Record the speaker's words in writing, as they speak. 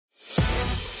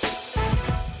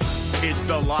It's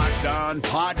the Locked On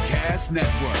Podcast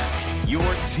Network, your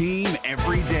team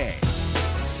every day.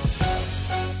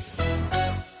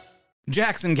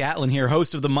 Jackson Gatlin here,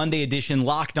 host of the Monday edition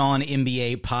Locked On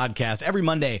NBA podcast. Every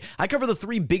Monday, I cover the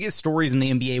three biggest stories in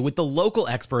the NBA with the local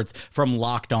experts from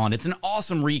Locked On. It's an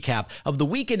awesome recap of the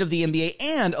weekend of the NBA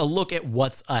and a look at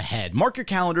what's ahead. Mark your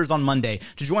calendars on Monday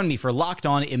to join me for Locked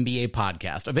On NBA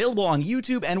podcast, available on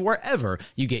YouTube and wherever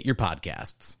you get your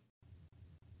podcasts.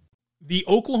 The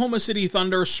Oklahoma City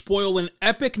Thunder spoil an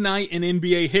epic night in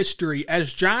NBA history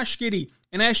as Josh Giddey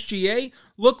and SGA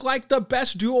look like the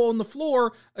best duo on the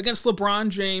floor against LeBron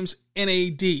James and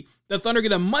AD. The Thunder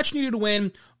get a much-needed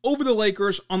win over the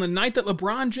Lakers on the night that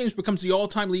LeBron James becomes the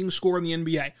all-time leading scorer in the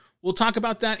NBA. We'll talk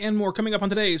about that and more coming up on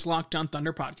today's Locked On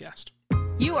Thunder podcast.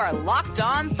 You are Locked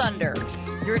On Thunder,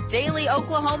 your daily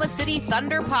Oklahoma City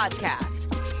Thunder podcast.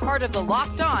 Part of the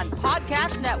Locked On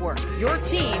Podcast Network, your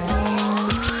team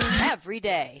every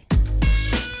day.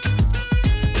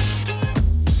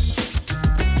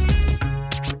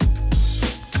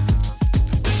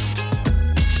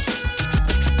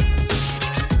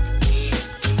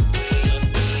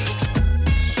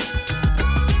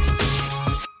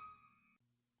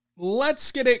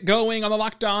 Let's get it going on the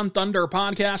Locked On Thunder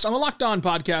podcast, on the Locked On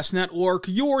Podcast Network,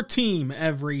 your team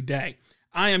every day.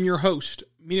 I am your host,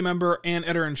 media member, and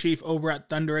editor-in-chief over at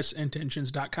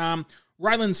thunderousintentions.com.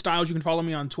 Rylan Stiles, you can follow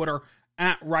me on Twitter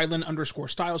at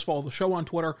Rylan_Stiles. Follow the show on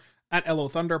Twitter at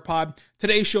LOThunderPod.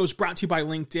 Today's show is brought to you by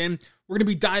LinkedIn. We're going to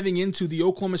be diving into the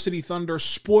Oklahoma City Thunder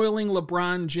spoiling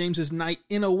LeBron James's night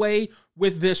in a way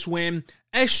with this win.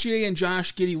 SGA and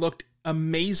Josh Giddey looked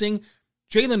amazing.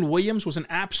 Jalen Williams was an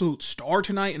absolute star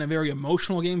tonight in a very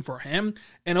emotional game for him,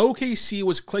 and OKC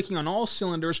was clicking on all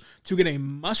cylinders to get a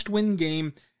must-win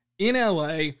game in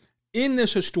LA in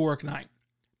this historic night.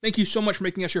 Thank you so much for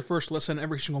making us your first listen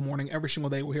every single morning, every single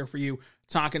day. We're here for you,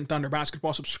 talking Thunder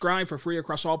basketball. Subscribe for free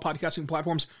across all podcasting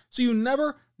platforms so you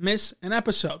never miss an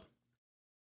episode.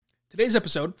 Today's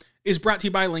episode is brought to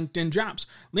you by LinkedIn Jobs.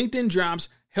 LinkedIn Jobs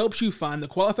helps you find the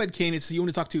qualified candidates that you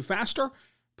want to talk to faster.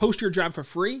 Post your job for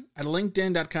free at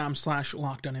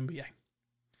linkedin.com/LockedOnNBA.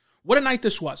 What a night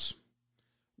this was.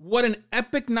 What an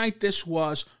epic night this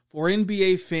was for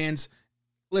NBA fans.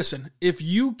 Listen, if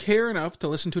you care enough to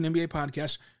listen to an NBA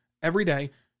podcast every day,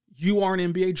 you are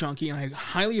an NBA junkie, and I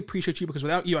highly appreciate you because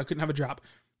without you, I couldn't have a job.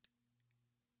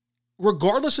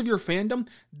 Regardless of your fandom,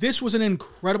 this was an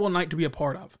incredible night to be a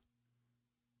part of.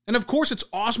 And of course, it's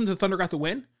awesome that the Thunder got the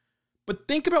win, but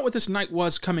think about what this night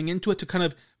was coming into it to kind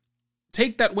of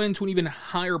take that win to an even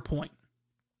higher point.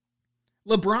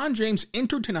 LeBron James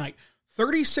entered tonight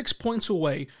 36 points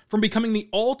away from becoming the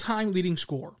all-time leading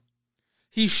scorer.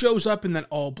 He shows up in that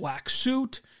all-black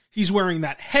suit. He's wearing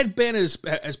that headband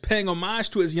as paying homage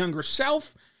to his younger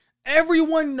self.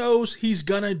 Everyone knows he's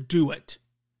gonna do it.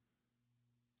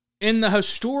 In the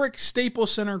historic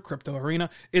Staples Center Crypto Arena,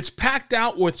 it's packed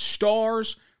out with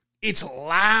stars. It's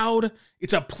loud.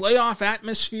 It's a playoff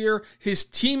atmosphere. His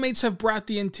teammates have brought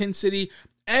the intensity.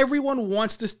 Everyone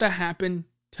wants this to happen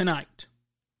tonight.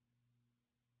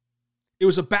 It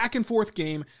was a back and forth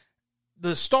game.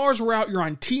 The stars were out. You're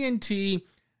on TNT.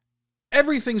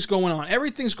 Everything's going on.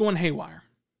 Everything's going haywire.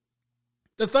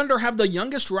 The Thunder have the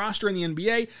youngest roster in the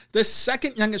NBA, the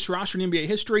second youngest roster in NBA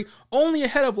history, only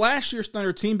ahead of last year's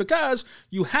Thunder team because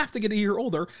you have to get a year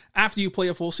older after you play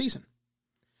a full season.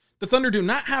 The Thunder do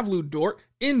not have Lou Dort,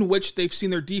 in which they've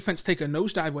seen their defense take a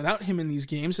nosedive without him in these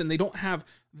games, and they don't have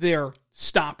their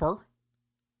stopper.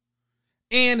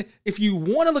 And if you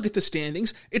want to look at the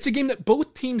standings, it's a game that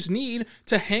both teams need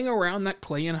to hang around that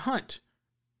play-in hunt.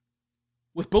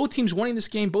 With both teams wanting this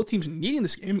game, both teams needing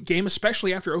this game,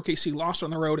 especially after OKC lost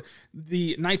on the road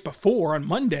the night before on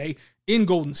Monday in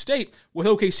Golden State, with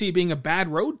OKC being a bad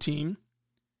road team,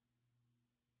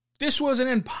 this was an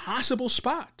impossible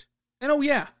spot. And oh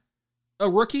yeah, a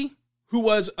rookie who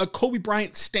was a Kobe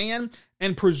Bryant stan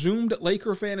and presumed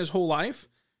Laker fan his whole life,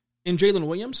 in Jalen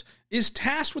Williams, is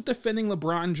tasked with defending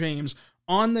LeBron James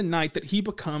on the night that he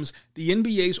becomes the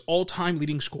NBA's all-time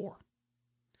leading scorer.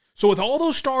 So with all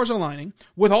those stars aligning,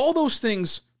 with all those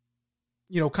things,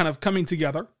 kind of coming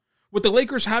together, with the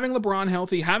Lakers having LeBron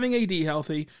healthy, having AD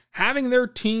healthy, having their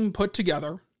team put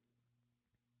together,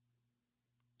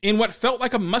 in what felt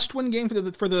like a must-win game for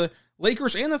the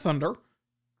Lakers and the Thunder,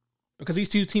 because these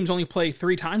two teams only play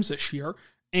 3 times this year,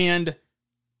 and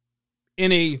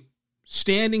in a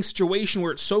standing situation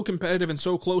where it's so competitive and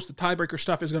so close, the tiebreaker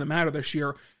stuff is going to matter this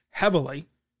year heavily.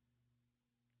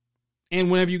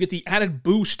 And whenever you get the added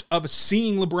boost of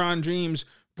seeing LeBron James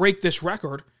break this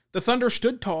record, the Thunder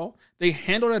stood tall, they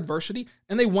handled adversity,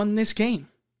 and they won this game.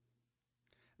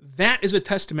 that is a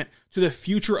testament to the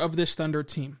future of this Thunder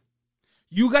team.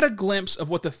 You got a glimpse of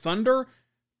what the Thunder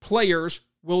players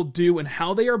will do and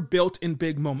how they are built in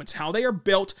big moments, how they are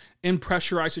built in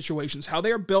pressurized situations, how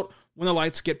they are built when the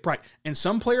lights get bright. And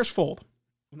some players fold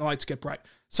when the lights get bright.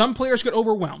 Some players get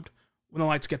overwhelmed when the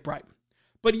lights get bright.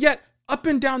 But yet, up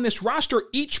and down this roster,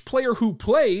 each player who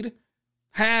played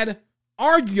had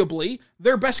arguably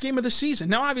their best game of the season.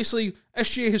 Now, obviously,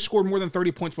 SGA has scored more than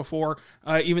 30 points before,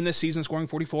 even this season, scoring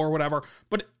 44 or whatever.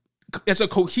 But as a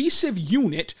cohesive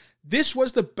unit, this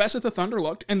was the best that the Thunder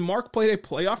looked, and Mark played a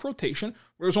playoff rotation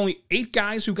where there was only 8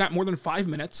 guys who got more than 5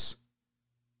 minutes.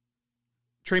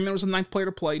 Trey Mann was the 9th player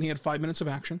to play, and he had 5 minutes of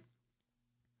action.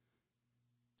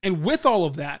 And with all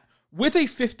of that, with a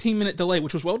 15-minute delay,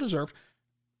 which was well-deserved,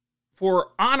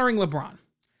 for honoring LeBron.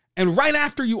 And right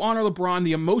after you honor LeBron,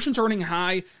 the emotions are running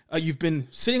high. You've been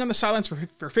sitting on the sidelines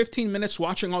for 15 minutes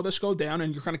watching all this go down,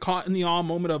 and you're kind of caught in the awe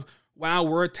moment of, wow,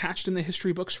 we're attached in the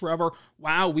history books forever.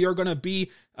 Wow, we are going to be,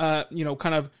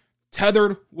 kind of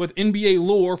tethered with NBA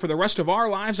lore for the rest of our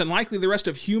lives and likely the rest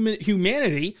of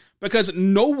humanity, because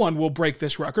no one will break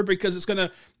this record because it's going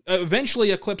to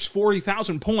eventually eclipse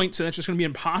 40,000 points, and it's just going to be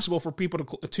impossible for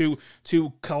people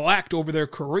to collect over their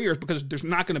careers because there's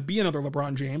not going to be another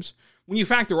LeBron James. When you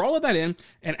factor all of that in,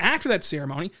 and after that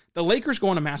ceremony, the Lakers go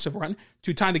on a massive run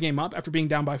to tie the game up after being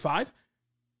down by 5.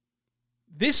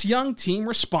 This young team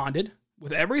responded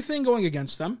with everything going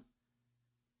against them.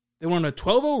 They went on a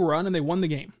 12-0 run, and they won the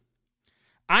game.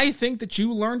 I think that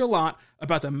you learned a lot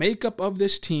about the makeup of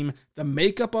this team, the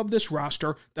makeup of this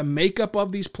roster, the makeup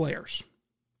of these players.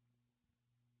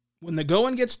 When the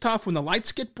going gets tough, when the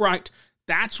lights get bright,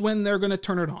 that's when they're going to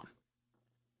turn it on.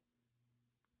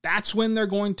 That's when they're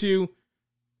going to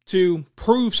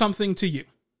prove something to you.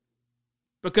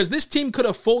 Because this team could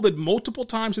have folded multiple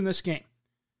times in this game.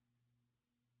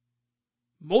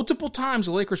 Multiple times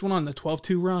the Lakers went on the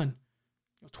 12-2 run,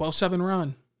 12-7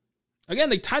 run. Again,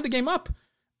 they tied the game up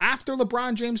after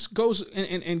LeBron James goes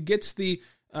and gets the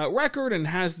record and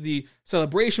has the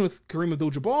celebration with Kareem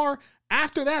Abdul-Jabbar.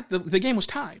 After that, the game was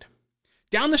tied.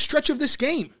 Down the stretch of this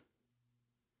game,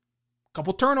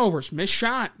 couple turnovers, missed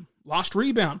shot, lost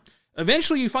rebound.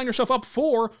 Eventually, you find yourself up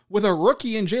 4 with a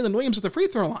rookie in Jalen Williams at the free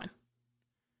throw line.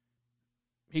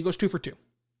 He goes 2 for 2.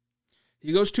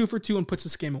 He goes 2 for 2 and puts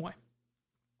this game away.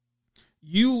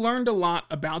 You learned a lot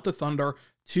about the Thunder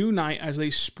tonight as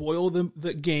they spoil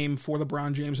the game for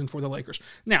LeBron James and for the Lakers.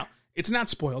 Now, it's not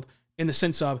spoiled in the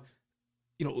sense of,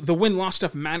 the win-loss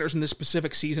stuff matters in this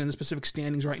specific season, in the specific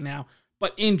standings right now.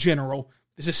 But in general,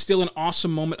 this is still an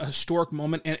awesome moment, a historic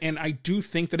moment, and I do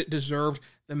think that it deserved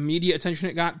the media attention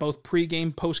it got, both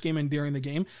pre-game, post-game, and during the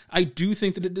game. I do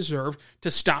think that it deserved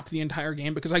to stop the entire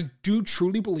game because I do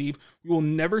truly believe we will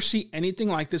never see anything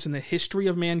like this in the history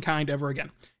of mankind ever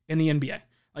again in the NBA.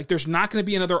 Like, there's not going to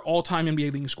be another all-time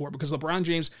NBA leading scorer because LeBron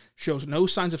James shows no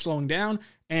signs of slowing down,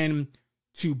 and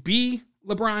to be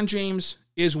LeBron James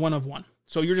is one of one.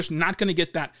 So you're just not going to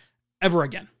get that ever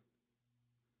again.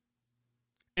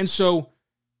 And so,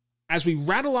 as we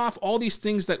rattle off all these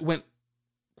things that went,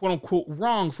 quote-unquote,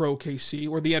 wrong for OKC,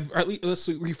 or let's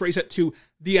rephrase it to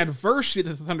the adversity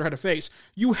that the Thunder had to face,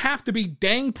 you have to be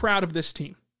dang proud of this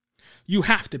team. You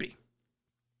have to be.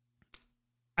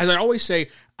 As I always say,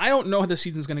 I don't know how the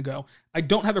season's going to go. I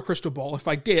don't have a crystal ball. If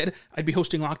I did, I'd be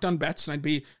hosting Locked On Bets, and I'd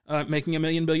be making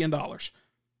 $1 billion. But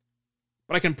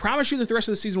I can promise you that the rest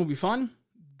of the season will be fun.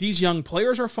 These young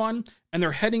players are fun, and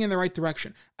they're heading in the right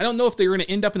direction. I don't know if they're going to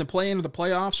end up in the play-in or the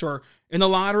playoffs or in the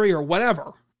lottery or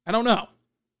whatever. I don't know.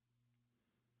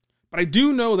 But I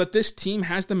do know that this team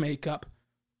has the makeup,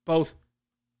 both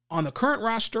on the current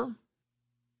roster,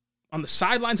 on the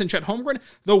sidelines, and Chet Holmgren,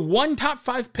 the one top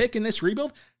 5 pick in this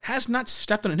rebuild, has not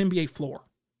stepped on an NBA floor.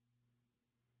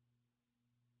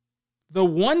 The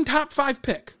one top 5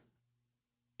 pick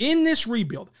in this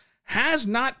rebuild has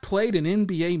not played an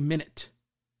NBA minute.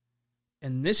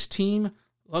 And this team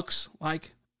looks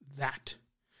like that.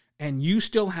 And you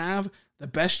still have the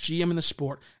best GM in the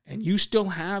sport. And you still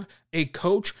have a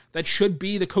coach that should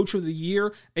be the coach of the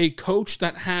year. A coach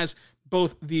that has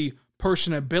both the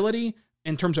personability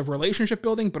in terms of relationship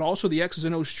building, but also the X's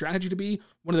and O's strategy to be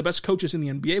one of the best coaches in the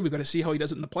NBA. We've got to see how he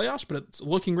does it in the playoffs, but it's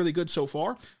looking really good so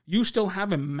far. You still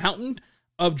have a mountain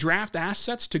of draft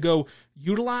assets to go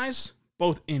utilize,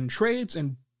 both in trades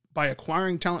and by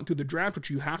acquiring talent through the draft, which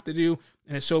you have to do,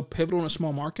 and it's so pivotal in a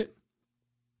small market.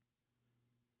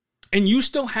 And you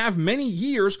still have many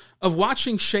years of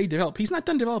watching Shai develop. He's not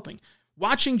done developing.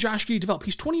 Watching Josh Giddey develop.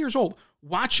 He's 20 years old.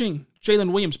 Watching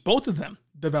Jalen Williams, both of them,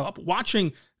 develop.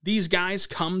 Watching these guys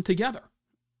come together.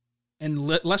 And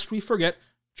lest we forget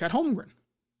Chet Holmgren.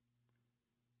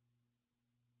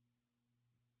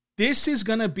 This is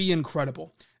going to be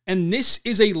incredible. And this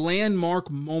is a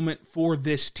landmark moment for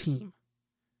this team.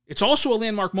 It's also a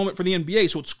landmark moment for the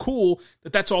NBA, so it's cool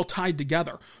that that's all tied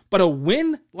together. But a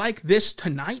win like this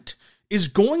tonight is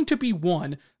going to be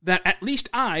one that at least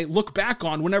I look back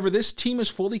on whenever this team is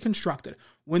fully constructed,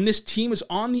 when this team is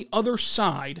on the other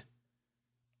side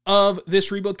of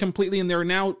this rebuild completely, and they're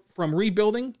now from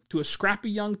rebuilding to a scrappy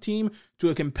young team,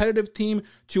 to a competitive team,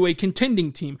 to a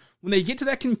contending team. When they get to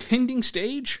that contending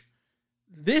stage,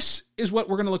 this is what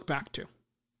we're going to look back to.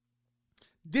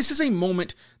 This is a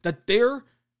moment that their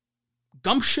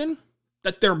gumption,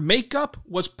 that their makeup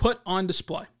was put on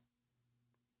display.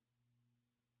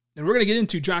 And we're going to get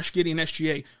into Josh Giddey and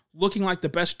SGA looking like the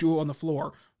best duo on the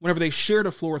floor whenever they shared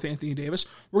a floor with Anthony Davis.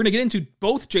 We're going to get into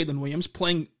both Jalen Williams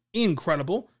playing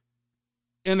incredible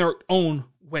in their own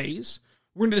ways.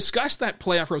 We're going to discuss that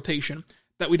playoff rotation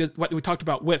that we talked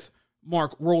about with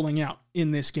Mark rolling out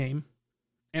in this game,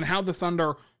 and how the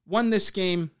Thunder won this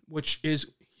game, which is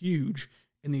huge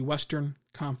in the Western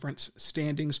Conference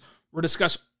standings. We'll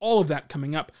discuss all of that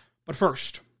coming up. But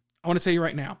first, I want to tell you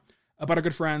right now about our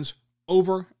good friends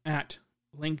over at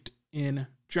LinkedIn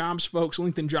Jobs, folks.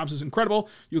 LinkedIn Jobs is incredible.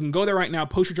 You can go there right now,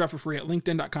 post your job for free at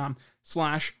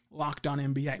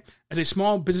linkedin.com/LockedOnNBA. As a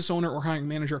small business owner or hiring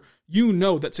manager, you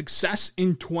know that success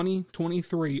in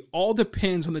 2023 all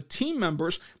depends on the team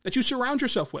members that you surround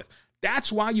yourself with.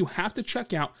 That's why you have to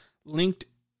check out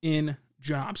LinkedIn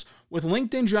Jobs. With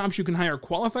LinkedIn Jobs, you can hire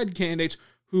qualified candidates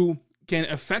who can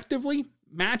effectively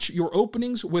match your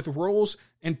openings with roles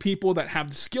and people that have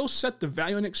the skill set, the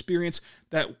value, and experience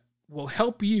that will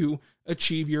help you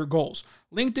achieve your goals.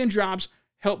 LinkedIn Jobs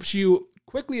helps you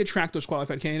quickly attract those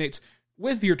qualified candidates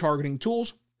with your targeting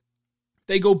tools.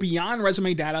 They go beyond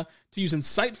resume data to use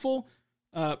insightful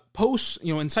posts,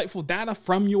 insightful data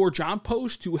from your job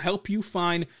post to help you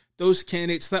find those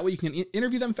candidates. So that way you can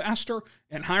interview them faster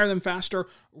and hire them faster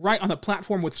right on the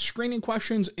platform with screening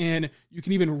questions, and you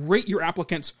can even rate your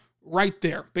applicants right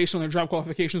there based on their job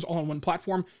qualifications all on one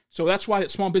platform. So that's why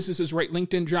that small businesses rate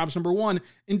LinkedIn Jobs number one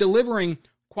in delivering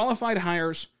qualified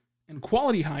hires and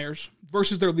quality hires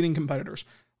versus their leading competitors.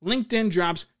 LinkedIn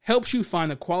Jobs helps you find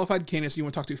the qualified candidates you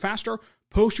want to talk to faster.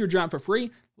 Post your job for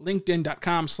free,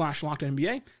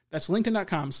 linkedin.com/LockedOnNBA. That's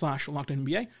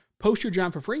linkedin.com/LockedOnNBA. Post your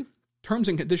job for free. Terms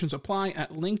and conditions apply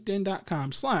at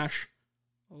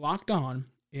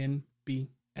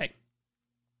linkedin.com/LockedOnNBA.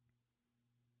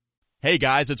 Hey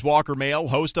guys, it's Walker Mail,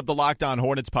 host of the Locked On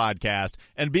Hornets podcast,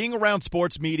 and being around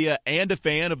sports media and a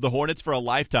fan of the Hornets for a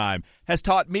lifetime has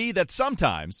taught me that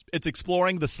sometimes it's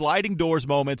exploring the sliding doors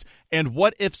moments and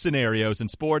what-if scenarios in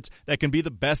sports that can be the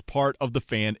best part of the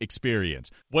fan experience.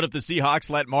 What if the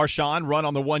Seahawks let Marshawn run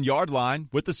on the 1-yard line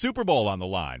with the Super Bowl on the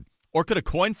line? Or could a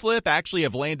coin flip actually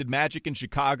have landed Magic in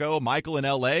Chicago, Michael in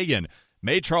L.A., and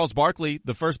made Charles Barkley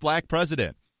the first black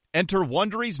president? Enter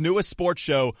Wondery's newest sports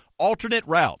show, Alternate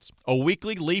Routes, a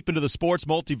weekly leap into the sports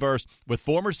multiverse with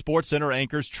former SportsCenter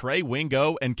anchors Trey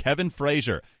Wingo and Kevin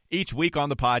Frazier. Each week on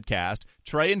the podcast,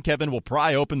 Trey and Kevin will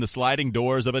pry open the sliding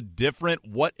doors of a different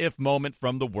what-if moment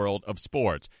from the world of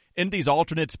sports. In these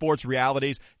alternate sports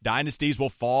realities, dynasties will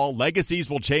fall, legacies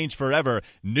will change forever,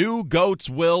 new GOATs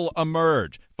will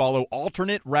emerge. Follow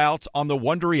Alternate Routes on the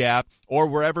Wondery app or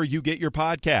wherever you get your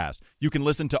podcast. You can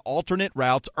listen to Alternate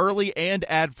Routes early and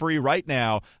ad-free right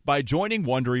now by joining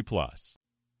Wondery Plus.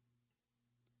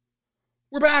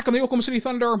 We're back on the Oklahoma City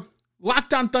Thunder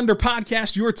Locked On Thunder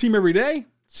podcast, your team every day.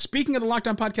 Speaking of the Locked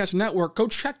On Podcast Network, go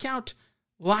check out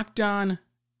Locked On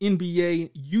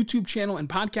NBA YouTube channel and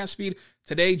podcast feed.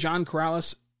 Today, John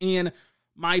Corrales and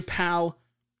my pal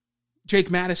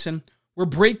Jake Madison, we're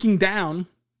breaking down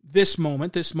this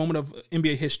moment of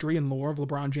NBA history and lore of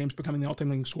LeBron James becoming the all-time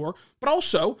leading scorer. But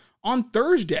also, on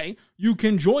Thursday, you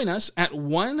can join us at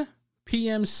 1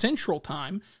 p.m. Central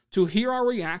Time to hear our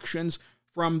reactions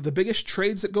from the biggest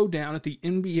trades that go down at the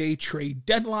NBA trade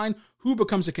deadline, who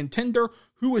becomes a contender,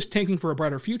 who is tanking for a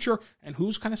brighter future, and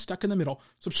who's kind of stuck in the middle.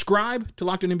 Subscribe to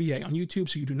Locked On NBA on YouTube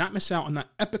so you do not miss out on that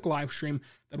epic live stream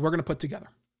that we're going to put together.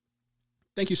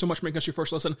 Thank you so much for making us your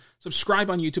first listen. Subscribe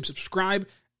on YouTube. Subscribe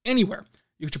anywhere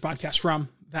you get your podcast from.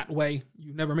 That way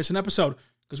you never miss an episode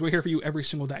because we're here for you every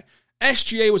single day.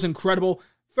 SGA was incredible.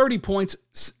 30 points,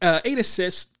 8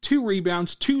 assists, 2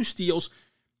 rebounds, 2 steals,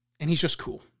 and he's just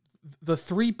cool. The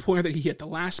three-pointer that he hit, the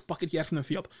last bucket he had from the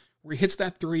field, where he hits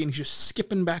that three and he's just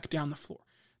skipping back down the floor.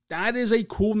 That is a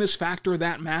coolness factor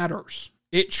that matters.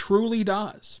 It truly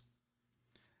does.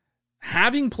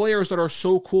 Having players that are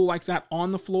so cool like that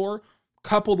on the floor,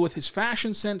 coupled with his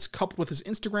fashion sense, coupled with his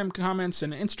Instagram comments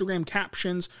and Instagram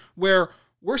captions, where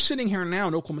we're sitting here now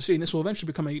in Oklahoma City, and this will eventually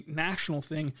become a national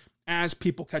thing as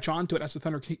people catch on to it, as the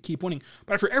Thunder keep winning.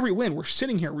 But after every win, we're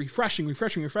sitting here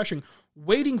refreshing,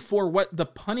 waiting for what the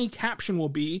punny caption will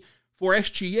be for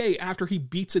SGA after he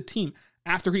beats a team,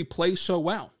 after he plays so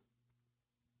well.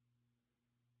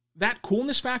 That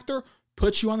coolness factor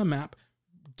puts you on the map,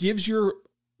 gives your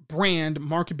brand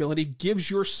marketability, gives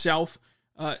yourself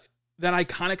that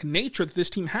iconic nature that this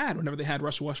team had whenever they had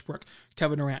Russell Westbrook,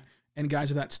 Kevin Durant, and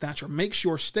guys of that stature. Makes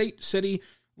your state, city,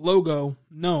 logo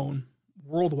known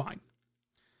worldwide.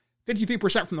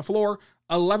 53% from the floor,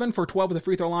 11 for 12 at the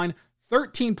free throw line,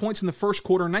 13 points in the first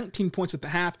quarter, 19 points at the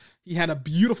half. He had a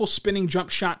beautiful spinning jump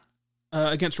shot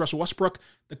against Russell Westbrook,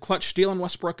 the clutch steal on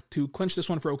Westbrook to clinch this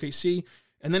one for OKC,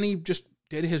 and then he just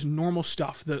did his normal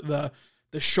stuff. The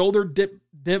shoulder dip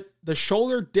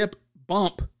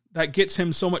bump that gets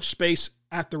him so much space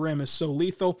at the rim is so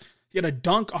lethal. He had a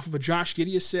dunk off of a Josh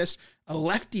Giddey assist, a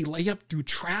lefty layup through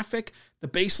traffic, the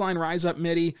baseline rise up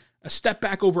midi, a step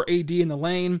back over AD in the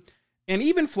lane, and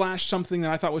even flashed something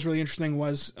that I thought was really interesting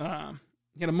was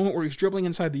he had a moment where he's dribbling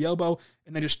inside the elbow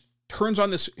and then just turns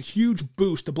on this huge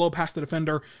boost to blow past the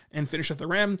defender and finish at the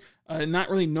rim. Not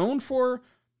really known for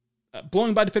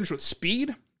blowing by defenders with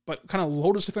speed, but kind of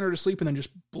lulled his defender to sleep and then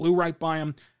just blew right by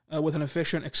him with an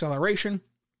efficient acceleration.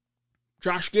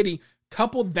 Josh Giddey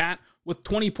coupled that with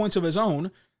 20 points of his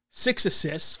own, 6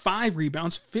 assists, 5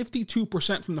 rebounds,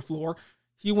 52% from the floor.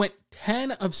 He went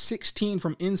 10 of 16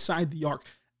 from inside the arc.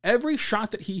 Every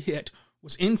shot that he hit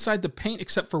was inside the paint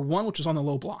except for one, which was on the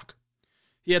low block.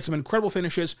 He had some incredible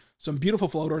finishes, some beautiful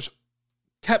floaters,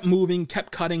 kept moving,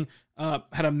 kept cutting,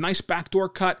 had a nice backdoor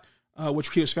cut, which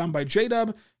he was found by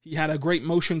J-Dub. He had a great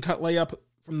motion cut layup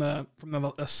from the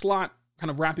slot,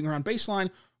 kind of wrapping around baseline,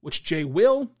 which Jay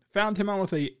Will found him on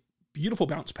with a beautiful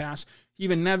bounce pass. He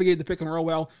even navigated the pick and roll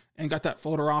well and got that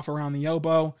floater off around the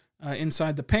elbow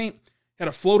inside the paint. Had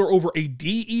a floater over AD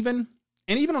even.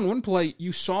 And even on one play,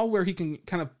 you saw where he can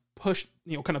kind of push,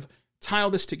 kind of tile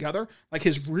this together. Like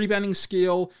his rebounding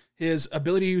skill, his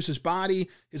ability to use his body,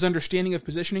 his understanding of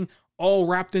positioning, all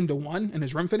wrapped into one in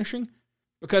his rim finishing.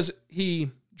 Because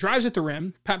he drives at the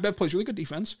rim. Pat Bev plays really good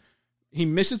defense. He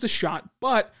misses the shot,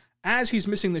 but as he's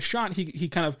missing the shot, he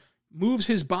kind of moves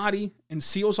his body and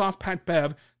seals off Pat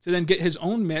Bev to then get his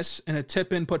own miss and a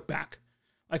tip-in put back.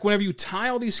 Like whenever you tie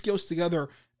all these skills together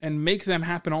and make them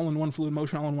happen all in one fluid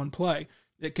motion, all in one play,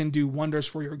 it can do wonders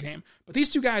for your game. But these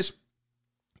two guys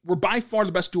were by far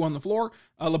the best duo on the floor.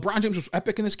 LeBron James was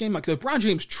epic in this game. Like LeBron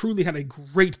James truly had a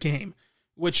great game,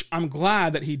 which I'm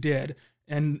glad that he did.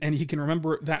 And he can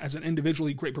remember that as an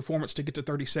individually great performance to get to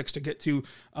 36, to get to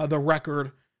the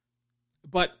record.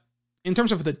 But in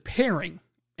terms of the pairing,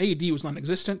 AD was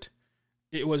non-existent.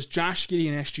 It was Josh Giddey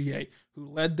and SGA who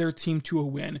led their team to a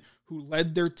win, who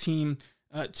led their team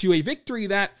to a victory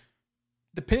that,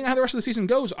 depending on how the rest of the season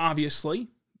goes, obviously,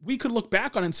 we could look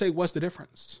back on and say, what's the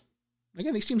difference?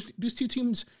 Again, these two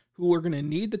teams who are going to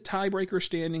need the tiebreaker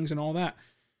standings and all that,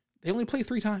 they only play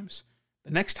 3 times.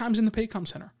 The next time's in the Paycom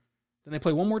Center. Then they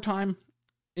play one more time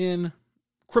in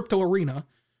Crypto Arena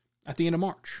at the end of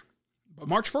March. But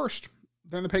March 1st,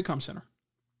 they're in the Paycom Center.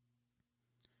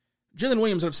 Jalen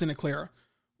Williams out of Santa Clara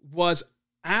was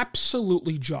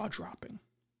absolutely jaw-dropping.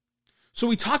 So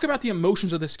we talk about the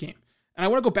emotions of this game. And I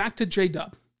want to go back to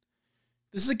J-Dub.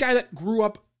 This is a guy that grew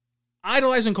up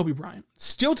idolizing Kobe Bryant.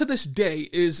 Still to this day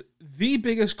is the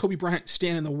biggest Kobe Bryant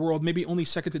stan in the world, maybe only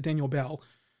second to Daniel Bell.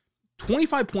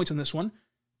 25 points in this one,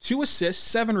 2 assists,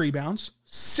 7 rebounds,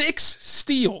 6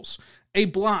 steals, a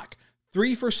block,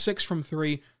 3 for 6 from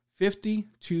 3,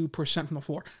 52% from the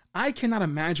floor. I cannot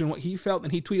imagine what he felt,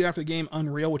 and he tweeted after the game,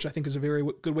 unreal, which I think is a very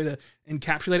good way to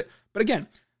encapsulate it. But again,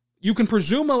 you can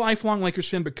presume a lifelong Lakers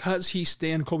fan because he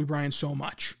stan Kobe Bryant so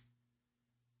much.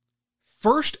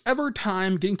 First ever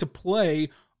time getting to play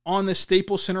on the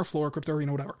Staples Center floor, Crypto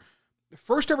Arena, whatever. The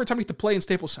first ever time you get to play in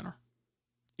Staples Center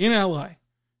in LA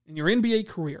in your NBA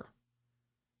career.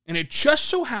 And it just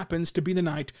so happens to be the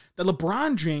night that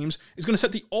LeBron James is going to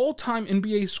set the all-time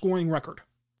NBA scoring record.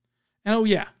 And oh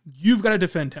yeah, you've got to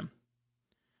defend him.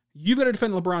 You've got to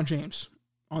defend LeBron James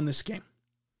on this game.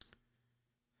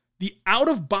 The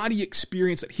out-of-body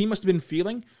experience that he must have been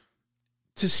feeling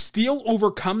to still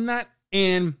overcome that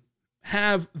and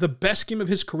have the best game of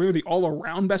his career, the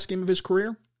all-around best game of his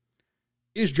career,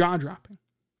 is jaw-dropping.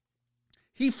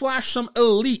 He flashed some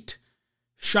elite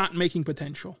shot-making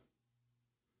potential.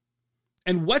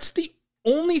 And what's the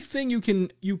only thing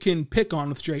you can pick on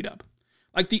with J-Dub?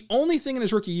 Like the only thing in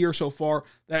his rookie year so far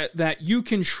that you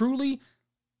can truly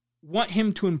want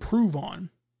him to improve on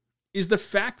is the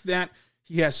fact that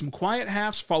he has some quiet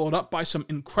halves followed up by some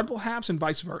incredible halves and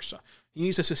vice versa. He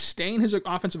needs to sustain his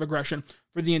offensive aggression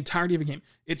for the entirety of a game.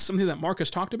 It's something that Mark has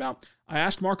talked about. I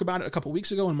asked Mark about it a couple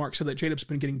weeks ago, and Mark said that J-Dub's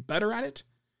been getting better at it.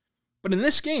 But in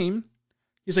this game,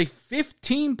 he has a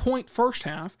 15-point first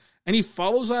half, and he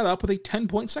follows that up with a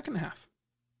 10-point second half.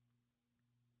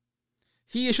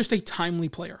 He is just a timely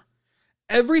player.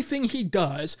 Everything he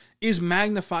does is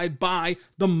magnified by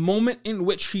the moment in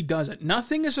which he does it.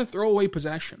 Nothing is a throwaway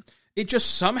possession. It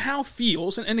just somehow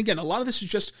feels, and again, a lot of this is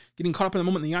just getting caught up in the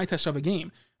moment in the eye test of a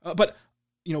game. But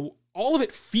all of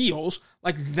it feels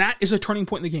like that is a turning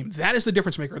point in the game. That is the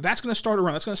difference maker. That's going to start a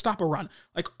run. That's going to stop a run.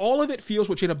 Like, all of it feels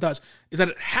what J-Dub does is that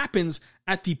it happens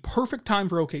at the perfect time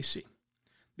for OKC.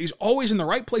 He's always in the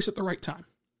right place at the right time.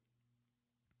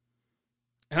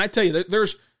 And I tell you,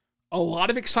 there's a lot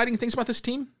of exciting things about this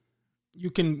team. You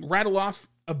can rattle off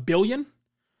a billion,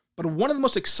 but one of the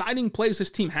most exciting plays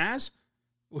this team has,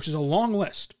 which is a long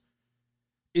list,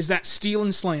 is that steal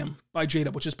and slam by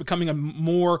J-Dub, which is becoming a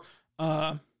more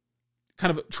kind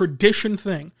of a tradition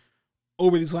thing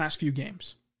over these last few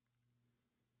games.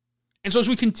 And so as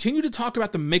we continue to talk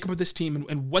about the makeup of this team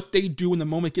and what they do when the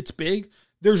moment gets big,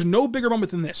 there's no bigger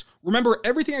moment than this. Remember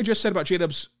everything I just said about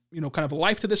J-Dub's kind of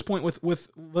life to this point with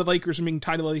the Lakers and being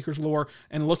tied to the Lakers lore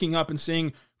and looking up and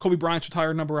seeing Kobe Bryant's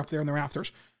retired number up there in the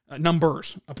rafters,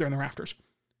 numbers up there in the rafters.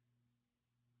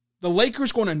 The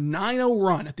Lakers go on a 9-0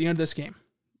 run at the end of this game.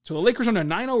 So the Lakers on a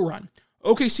 9-0 run.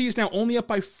 OKC is now only up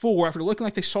by 4 after looking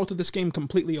like they salted this game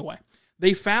completely away.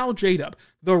 They foul J-Dub.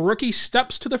 The rookie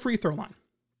steps to the free throw line.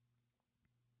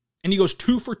 And he goes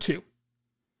 2 for 2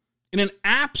 in an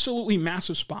absolutely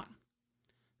massive spot.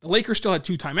 The Lakers still had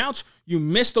 2 timeouts. You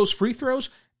miss those free throws,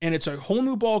 and it's a whole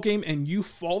new ball game, and you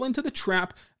fall into the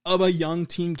trap of a young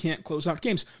team can't close out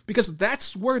games, because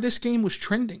that's where this game was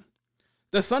trending.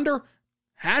 The Thunder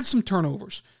had some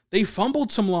turnovers. They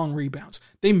fumbled some long rebounds.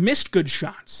 They missed good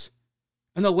shots.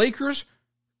 And the Lakers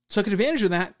took advantage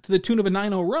of that to the tune of a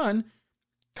 9-0 run,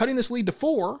 cutting this lead to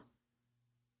 4,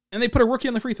 and they put a rookie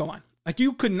on the free throw line. Like,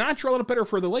 you could not draw it better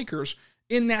for the Lakers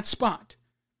in that spot.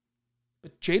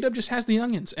 But J-Dub just has the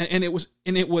youngins, and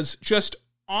it was just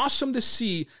awesome to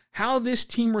see how this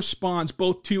team responds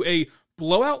both to a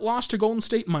blowout loss to Golden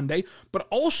State Monday, but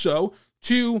also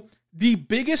to the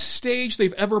biggest stage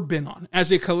they've ever been on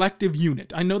as a collective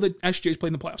unit. I know that SJ's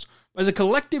played in the playoffs, but as a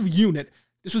collective unit,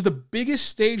 this was the biggest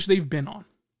stage they've been on.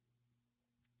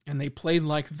 And they played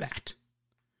like that.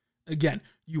 Again,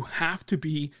 you have to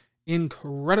be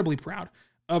incredibly proud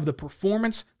of the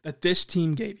performance that this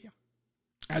team gave you.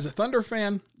 As a Thunder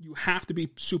fan, you have to be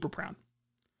super proud.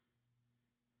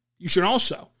 You should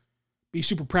also be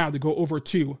super proud to go over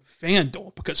to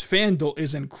FanDuel, because FanDuel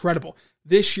is incredible.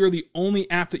 This year, the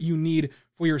only app that you need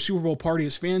for your Super Bowl party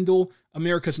is FanDuel,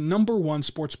 America's #1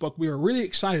 sportsbook. We are really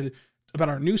excited about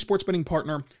our new sports betting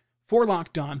partner for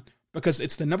Locked On, because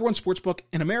it's the #1 sportsbook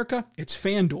in America. It's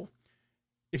FanDuel.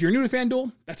 If you're new to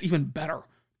FanDuel, that's even better,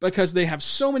 because they have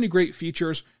so many great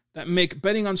features that make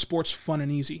betting on sports fun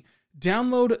and easy.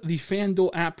 Download the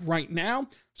FanDuel app right now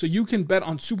so you can bet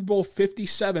on Super Bowl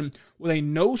 57 with a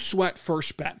no-sweat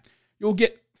first bet. You'll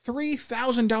get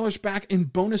 $3,000 back in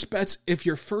bonus bets if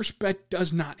your first bet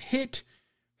does not hit.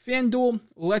 FanDuel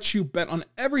lets you bet on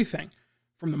everything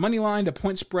from the money line to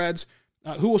point spreads,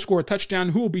 who will score a touchdown,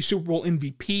 who will be Super Bowl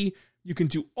MVP. You can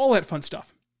do all that fun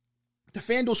stuff. The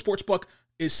FanDuel Sportsbook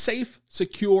is safe,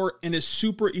 secure, and is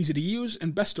super easy to use.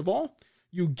 And best of all,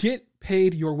 you get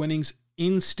paid your winnings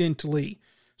instantly.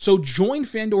 So join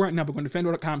FanDuel right now by going to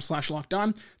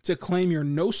FanDuel.com/lockedon to claim your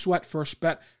no-sweat first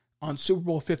bet on Super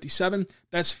Bowl 57.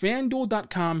 That's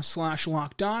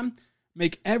FanDuel.com/lockedon.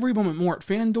 Make every moment more at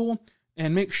FanDuel,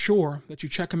 and make sure that you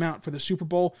check them out for the Super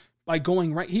Bowl by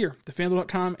going right here to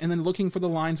FanDuel.com and then looking for the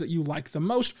lines that you like the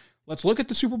most. Let's look at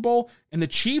the Super Bowl, and the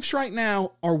Chiefs right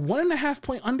now are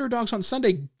 1.5-point underdogs on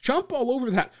Sunday. Jump all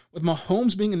over that with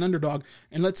Mahomes being an underdog,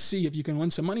 and let's see if you can win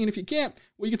some money. And if you can't,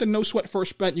 well, you get the no-sweat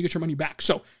first bet, and you get your money back.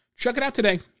 So check it out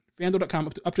today,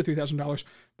 FanDuel.com, up to $3,000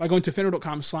 by going to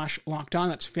FanDuel.com/lockedon.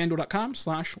 That's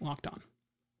FanDuel.com/lockedon.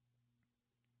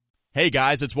 Hey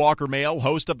guys, it's Walker Mail,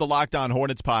 host of the Locked On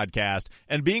Hornets podcast,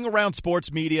 and being around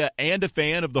sports media and a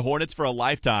fan of the Hornets for a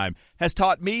lifetime has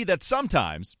taught me that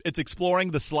sometimes it's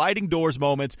exploring the sliding doors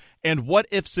moments and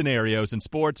what-if scenarios in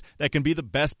sports that can be the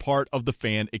best part of the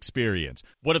fan experience.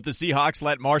 What if the Seahawks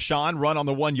let Marshawn run on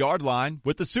the 1-yard line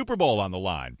with the Super Bowl on the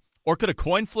line? Or could a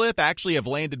coin flip actually have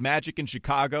landed Magic in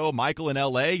Chicago, Michael in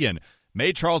L.A., and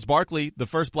made Charles Barkley the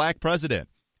first black president?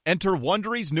 Enter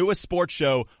Wondery's newest sports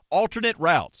show, Alternate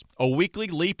Routes, a weekly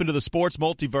leap into the sports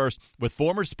multiverse with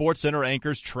former SportsCenter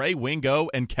anchors Trey Wingo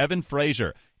and Kevin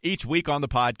Frazier. Each week on the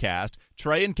podcast,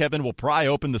 Trey and Kevin will pry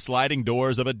open the sliding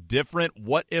doors of a different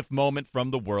what-if moment from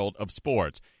the world of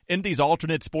sports. In these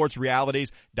alternate sports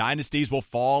realities, dynasties will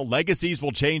fall, legacies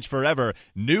will change forever,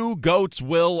 new GOATs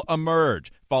will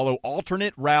emerge. Follow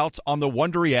alternate routes on the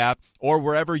Wondery app or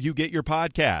wherever you get your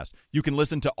podcast. You can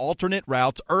listen to alternate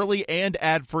routes early and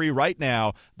ad-free right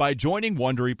now by joining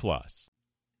Wondery Plus.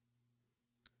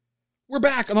 We're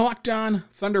back on the Locked On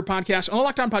Thunder podcast, on the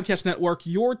Locked On Podcast Network,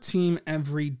 your team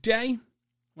every day. I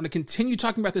want to continue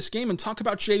talking about this game and talk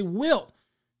about Jay Will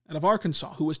out of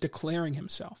Arkansas, who was declaring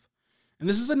himself. And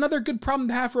this is another good problem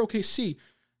to have for OKC.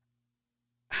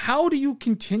 How do you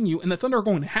continue, and the Thunder are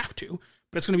going to have to,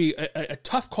 but it's going to be a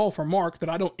tough call for Mark that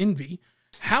I don't envy.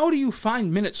 How do you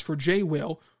find minutes for Jay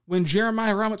Will when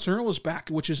Jeremiah Robinson-Earl is back,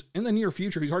 which is in the near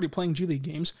future? He's already playing G League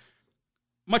games.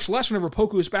 Much less whenever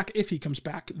Poku is back, if he comes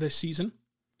back this season.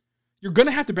 You're going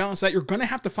to have to balance that. You're going to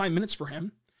have to find minutes for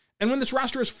him. And when this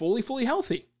roster is fully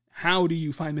healthy, how do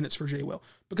you find minutes for Jay Will?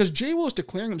 Because Jay Will is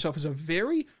declaring himself as a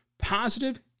very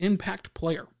positive impact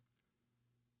player.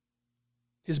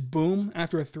 His boom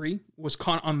after a three was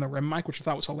caught on the rim mic, which I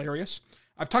thought was hilarious.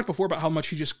 I've talked before about how much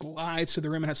he just glides to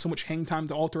the rim and has so much hang time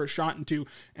to alter a shot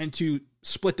and to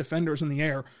split defenders in the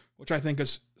air, which I think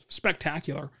is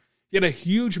spectacular. He had a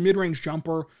huge mid-range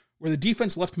jumper where the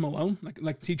defense left him alone.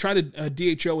 Like he tried a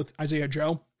DHO with Isaiah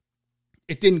Joe.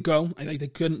 It didn't go. I think they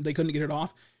couldn't get it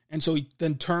off. And so he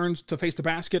then turns to face the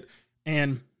basket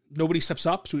and nobody steps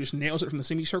up, so he just nails it from the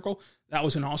semicircle. That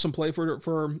was an awesome play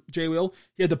for Jay Will.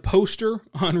 He had the poster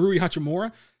on Rui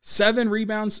Hachimura. 7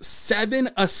 rebounds, 7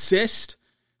 assists,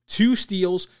 2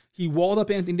 steals. He walled up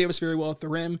Anthony Davis very well at the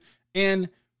rim. And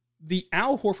the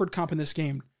Al Horford comp in this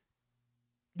game,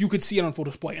 you could see it on full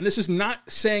display. And this is not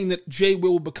saying that Jay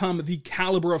Will become the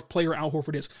caliber of player Al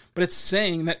Horford is, but it's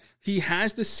saying that he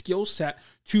has the skill set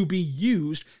to be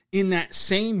used in that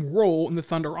same role in the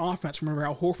Thunder offense. Remember,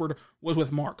 Al Horford was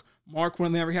with Mark. Mark,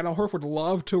 whenever he had Al Horford,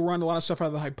 loved to run a lot of stuff out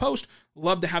of the high post,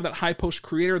 loved to have that high post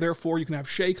creator. Therefore, you can have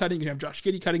Shai cutting, you can have Josh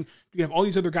Giddey cutting, you can have all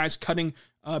these other guys cutting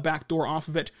backdoor off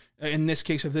of it, in this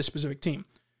case of this specific team.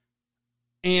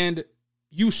 And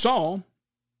you saw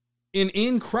an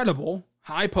incredible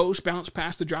high post bounce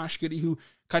pass to Josh Giddey, who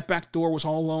cut back door, was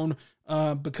all alone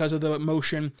because of the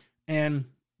motion, and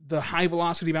the high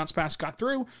velocity bounce pass got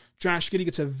through. Josh Giddey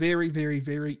gets a very, very,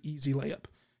 very easy layup.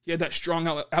 He had that strong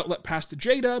outlet pass to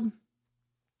J-Dub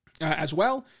as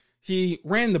well. He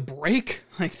ran the break.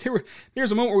 Like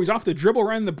there's a moment where he's off the dribble,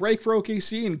 ran the break for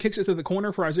OKC, and kicks it to the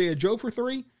corner for Isaiah Joe for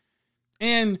 3.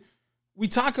 And we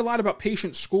talk a lot about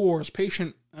patient scores,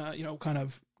 patient, kind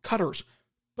of cutters.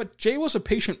 But Jay was a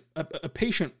patient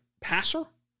passer.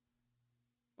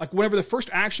 Like whenever the first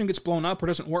action gets blown up or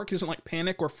doesn't work, he doesn't like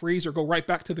panic or freeze or go right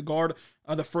back to the guard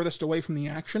the furthest away from the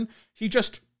action. He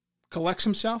just collects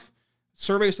himself,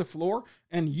 surveys the floor,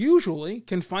 and usually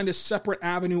can find a separate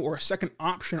avenue or a second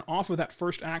option off of that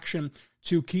first action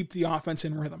to keep the offense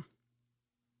in rhythm.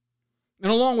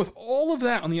 And along with all of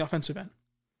that on the offensive end,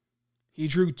 he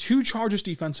drew 2 charges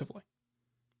defensively,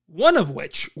 one of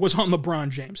which was on LeBron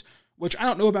James, which I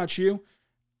don't know about you.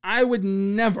 I would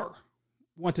never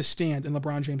want to stand in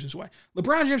LeBron James's way.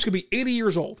 LeBron James could be 80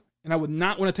 years old, and I would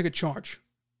not want to take a charge.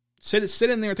 Sit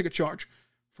in there and take a charge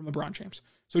from LeBron James.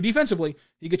 So defensively,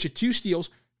 he gets you 2 steals,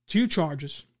 2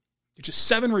 charges, gets you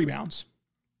 7 rebounds.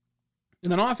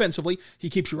 And then offensively, he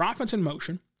keeps your offense in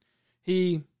motion.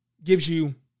 He gives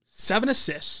you 7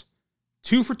 assists,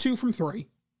 2 for 2 from 3,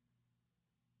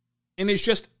 and is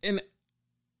just an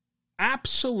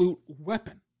absolute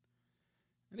weapon.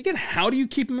 And again, how do you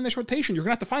keep him in this rotation? You're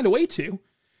going to have to find a way to.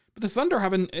 But the Thunder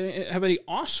have an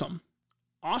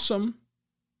awesome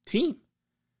team.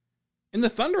 And the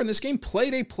Thunder in this game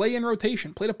played a play-in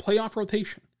rotation, played a playoff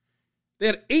rotation. They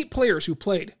had 8 players who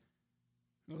played.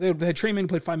 They had Trey Mann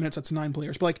played 5 minutes, that's 9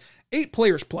 players. But 8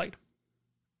 players played.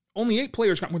 Only 8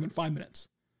 players got more than 5 minutes.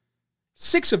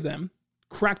 6 of them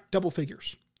cracked double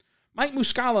figures. Mike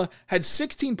Muscala had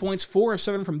 16 points, 4 of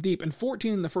 7 from deep, and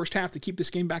 14 in the first half to keep this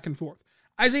game back and forth.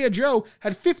 Isaiah Joe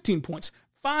had 15 points,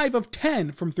 5 of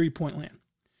 10 from three-point land.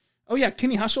 Oh yeah,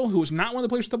 Kenny Hustle, who was not one of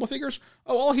the players with double figures,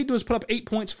 all he did was put up 8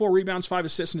 points, 4 rebounds, 5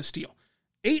 assists, and a steal.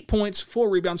 8 points, 4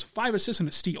 rebounds, 5 assists, and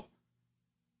a steal.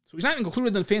 So he's not included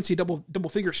in the fancy double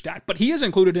figure stat, but he is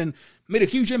included in made a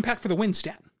huge impact for the win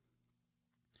stat.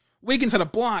 Wiggins had a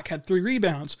block, had 3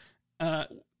 rebounds,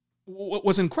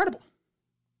 was incredible.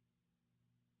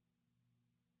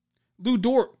 Lou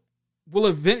Dort will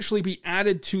eventually be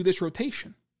added to this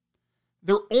rotation.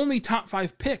 Their only top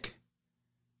 5 pick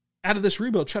out of this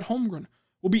rebuild, Chet Holmgren,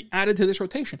 will be added to this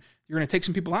rotation. You're going to take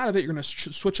some people out of it. You're going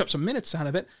to switch up some minutes out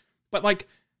of it. But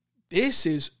this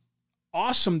is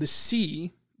awesome to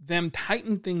see them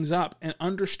tighten things up and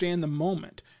understand the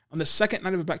moment. On the second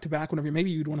night of a back-to-back, whenever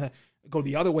maybe you'd want to go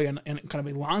the other way and kind of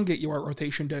elongate your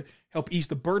rotation to help ease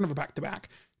the burden of a back-to-back,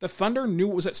 the Thunder knew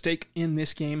what was at stake in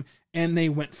this game, and they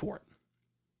went for it.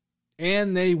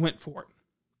 And they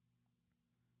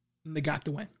got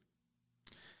the win.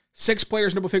 6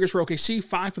 players in double figures for OKC,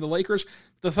 5 for the Lakers.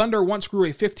 The Thunder once grew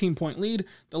a 15-point lead.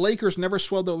 The Lakers never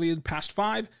swelled the lead past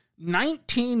 5.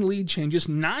 19 lead changes,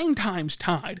 9 times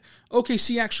tied.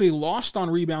 OKC actually lost on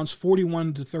rebounds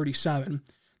 41-37.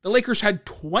 The Lakers had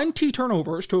 20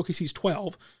 turnovers to OKC's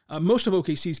 12. Most of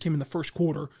OKC's came in the first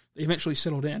quarter. They eventually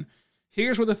settled in.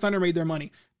 Here's where the Thunder made their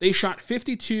money. They shot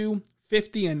 52,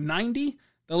 50, and 90.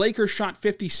 The Lakers shot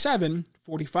 57,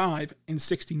 45, and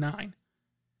 69.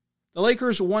 The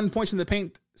Lakers won points in the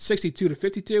paint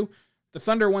 62-52. The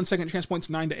Thunder won second chance points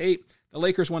 9-8. The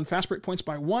Lakers won fast break points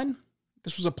by 1.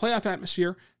 This was a playoff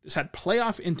atmosphere. This had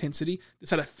playoff intensity. This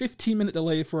had a 15-minute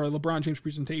delay for a LeBron James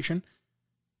presentation.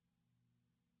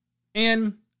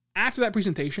 And after that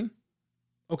presentation,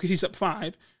 OKC's up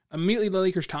 5. Immediately the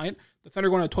Lakers tie it. The Thunder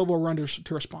go on a 12-0 run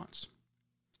to response.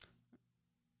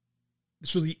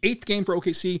 This was the 8th game for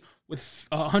OKC with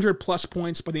 100-plus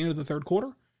points by the end of the third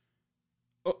quarter.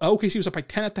 OKC was up by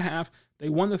 10 at the half. They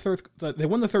won the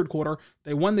third quarter.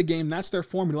 They won the game. That's their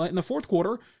formula. In the fourth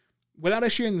quarter, without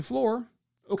SGA on the floor,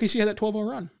 OKC had that 12-0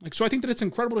 run. So I think that it's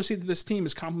incredible to see that this team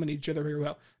is complementing each other very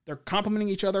well. They're complementing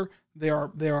each other. They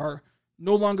are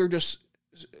no longer just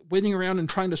waiting around and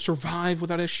trying to survive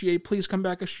without SGA. Please come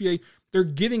back, SGA. They're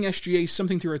giving SGA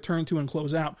something to return to and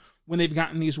close out when they've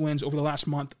gotten these wins over the last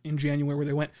month in January, where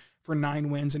they went for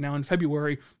 9 wins, and now in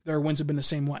February, their wins have been the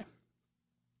same way.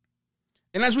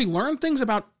 And as we learn things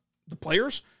about the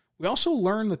players, we also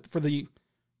learn that for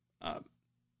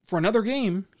another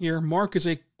game here, Mark is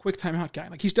a quick timeout guy.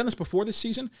 He's done this before this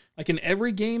season. In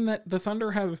every game that the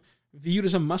Thunder have viewed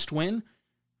as a must-win,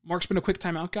 Mark's been a quick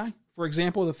timeout guy. For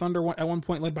example, the Thunder at one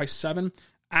point led by 7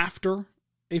 after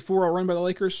a 4-0 run by the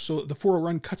Lakers. So the 4-0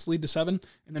 run cuts the lead to 7,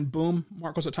 and then boom,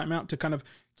 Mark goes a timeout to kind of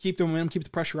keep the momentum, keep the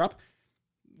pressure up.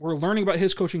 We're learning about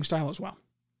his coaching style as well.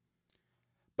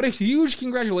 But a huge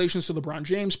congratulations to LeBron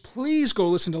James. Please go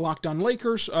listen to Locked On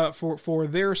Lakers for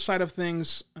their side of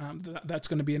things. That's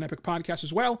going to be an epic podcast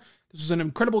as well. This is an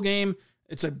incredible game.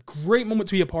 It's a great moment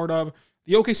to be a part of.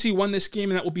 The OKC won this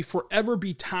game, and that will forever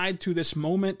be tied to this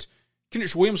moment.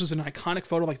 Kenrich Williams was an iconic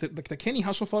photo, like the Kenny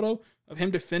Hustle photo of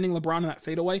him defending LeBron in that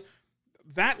fadeaway.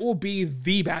 That will be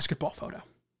the basketball photo.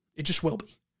 It just will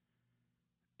be.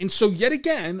 And so yet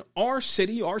again, our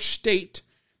city, our state,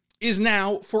 is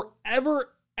now forever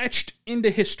etched into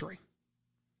history.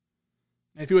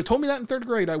 And if you had told me that in 3rd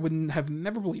grade, I wouldn't have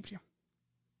never believed you.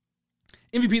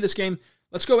 MVP of this game,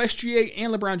 let's go SGA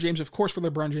and LeBron James, of course, for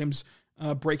LeBron James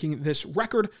breaking this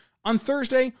record. On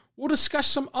Thursday, we'll discuss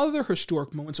some other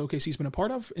historic moments OKC's been a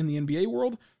part of in the NBA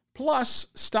world, plus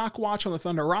stock watch on the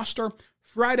Thunder roster.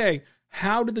 Friday,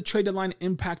 how did the trade deadline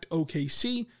impact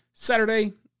OKC?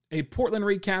 Saturday, a Portland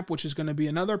recap, which is going to be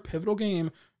another pivotal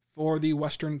game for the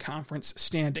Western Conference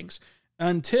standings.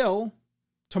 Until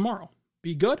tomorrow,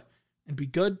 be good and be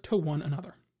good to one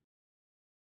another.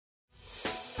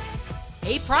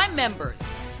 Hey, Prime members,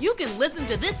 you can listen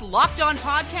to this Locked On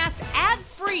podcast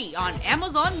ad-free on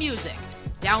Amazon Music.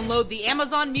 Download the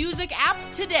Amazon Music app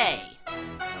today.